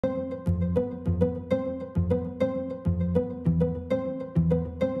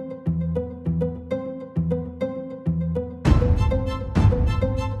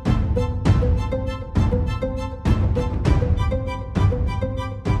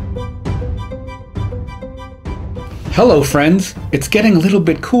Hello friends, it's getting a little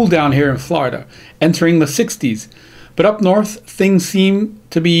bit cool down here in Florida, entering the 60s. But up north, things seem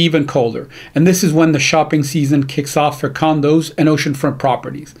to be even colder, and this is when the shopping season kicks off for condos and oceanfront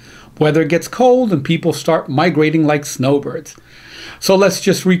properties. Weather gets cold and people start migrating like snowbirds. So let's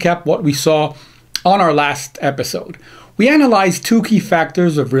just recap what we saw on our last episode. We analyzed two key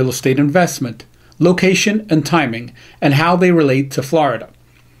factors of real estate investment: location and timing, and how they relate to Florida.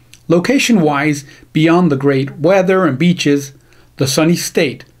 Location-wise, beyond the great weather and beaches, the sunny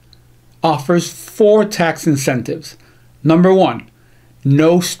state offers 4 tax incentives. Number 1,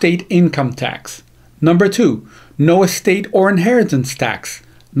 no state income tax. Number 2, no estate or inheritance tax.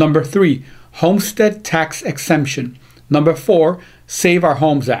 Number 3, Homestead tax exemption. Number 4, Save Our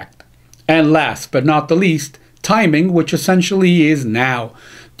Homes Act. And last but not the least, timing, which essentially is now,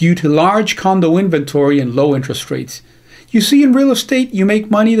 due to large condo inventory and low interest rates. You see, in real estate, you make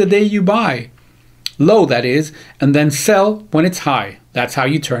money the day you buy. Low, that is, and then sell when it's high. That's how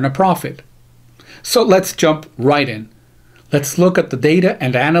you turn a profit. So let's jump right in. Let's look at the data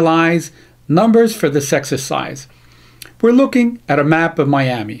and analyze numbers for this exercise. We're looking at a map of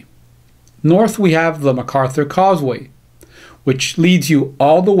Miami. North, we have the MacArthur Causeway, which leads you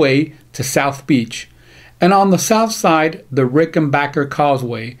all the way to South Beach. And on the south side, the Rickenbacker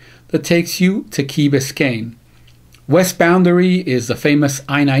Causeway that takes you to Key Biscayne. West boundary is the famous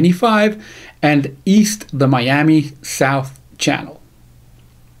I-95, and east the Miami South Channel.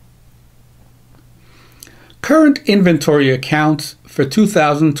 Current inventory accounts for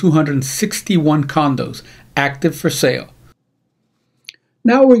 2,261 condos active for sale.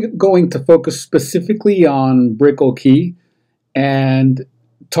 Now we're going to focus specifically on Brickell Key and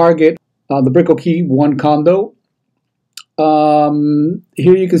target the Brickell Key 1 condo.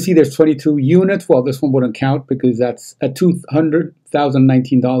 Here you can see there's 22 units. Well, this one wouldn't count because that's at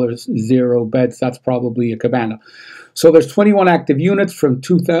 $200,019, 0 beds. That's probably a cabana. So there's 21 active units from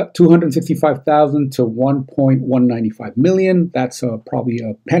 $265,000 to $1.195 million. That's probably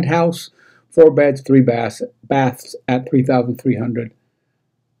a penthouse, 4 beds, 3 baths at 3,300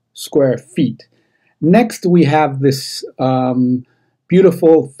 square feet. Next, we have this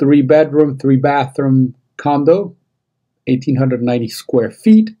beautiful 3-bedroom, 3-bathroom condo. 1,890 square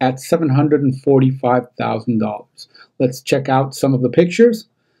feet at $745,000. Let's check out some of the pictures.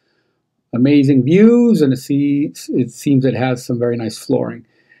 Amazing views, and it seems it has some very nice flooring.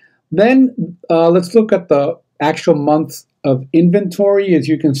 Then let's look at the actual months of inventory. As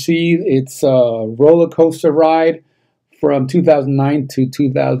you can see, it's a roller coaster ride from 2009 to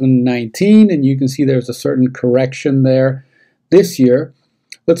 2019, and you can see there's a certain correction there this year.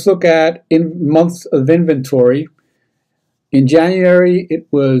 Let's look at months of inventory. In January, it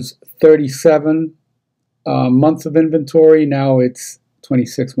was 37 months of inventory. Now it's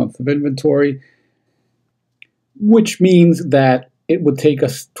 26 months of inventory, which means that it would take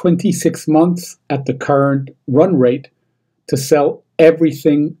us 26 months at the current run rate to sell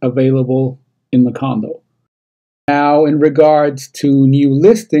everything available in the condo. Now, in regards to new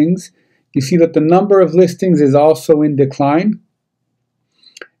listings, you see that the number of listings is also in decline,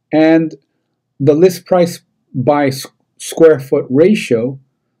 and the list price by square foot ratio,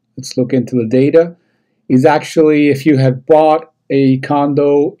 let's look into the data, is actually, if you had bought a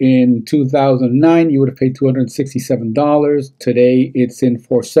condo in 2009, you would have paid $267. Today it's in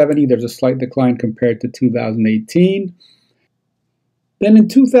 $470. There's a slight decline compared to 2018. Then in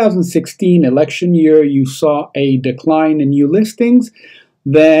 2016, election year, you saw a decline in new listings.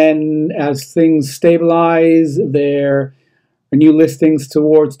 Then as things stabilize, there are new listings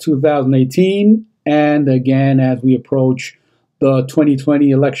towards 2018. And again, as we approach the 2020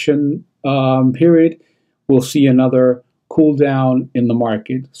 election period, we'll see another cool down in the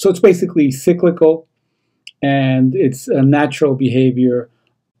market. So it's basically cyclical, and it's a natural behavior.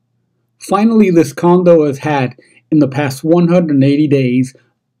 Finally, this condo has had, in the past 180 days,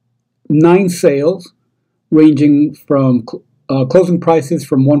 9 sales, ranging from closing prices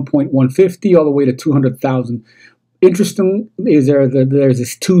from $1.150 all the way to $200,000. Interesting is there's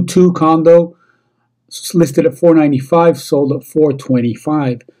this 2-2 condo, listed at $495, sold at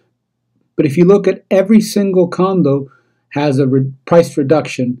 $425. But if you look at every single condo has a price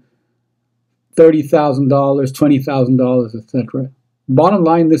reduction, $30,000, $20,000, etc. Bottom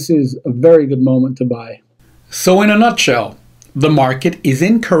line, this is a very good moment to buy. So in a nutshell, the market is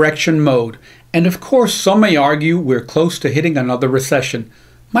in correction mode, and of course some may argue we're close to hitting another recession.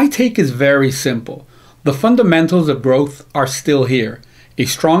 My take is very simple. The fundamentals of growth are still here. A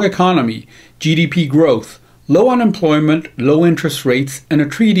strong economy, GDP growth, low unemployment, low interest rates, and a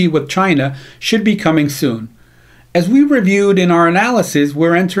treaty with China should be coming soon. As we reviewed in our analysis,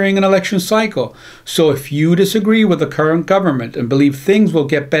 we're entering an election cycle. So if you disagree with the current government and believe things will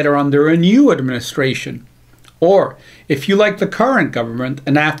get better under a new administration, or if you like the current government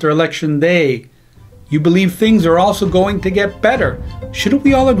and after election day, you believe things are also going to get better, shouldn't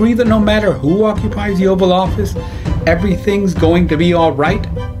we all agree that no matter who occupies the Oval Office, everything's going to be all right?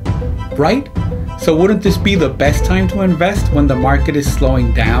 Right? So wouldn't this be the best time to invest when the market is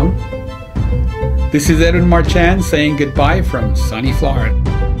slowing down? This is Edwin Marchand saying goodbye from sunny Florida.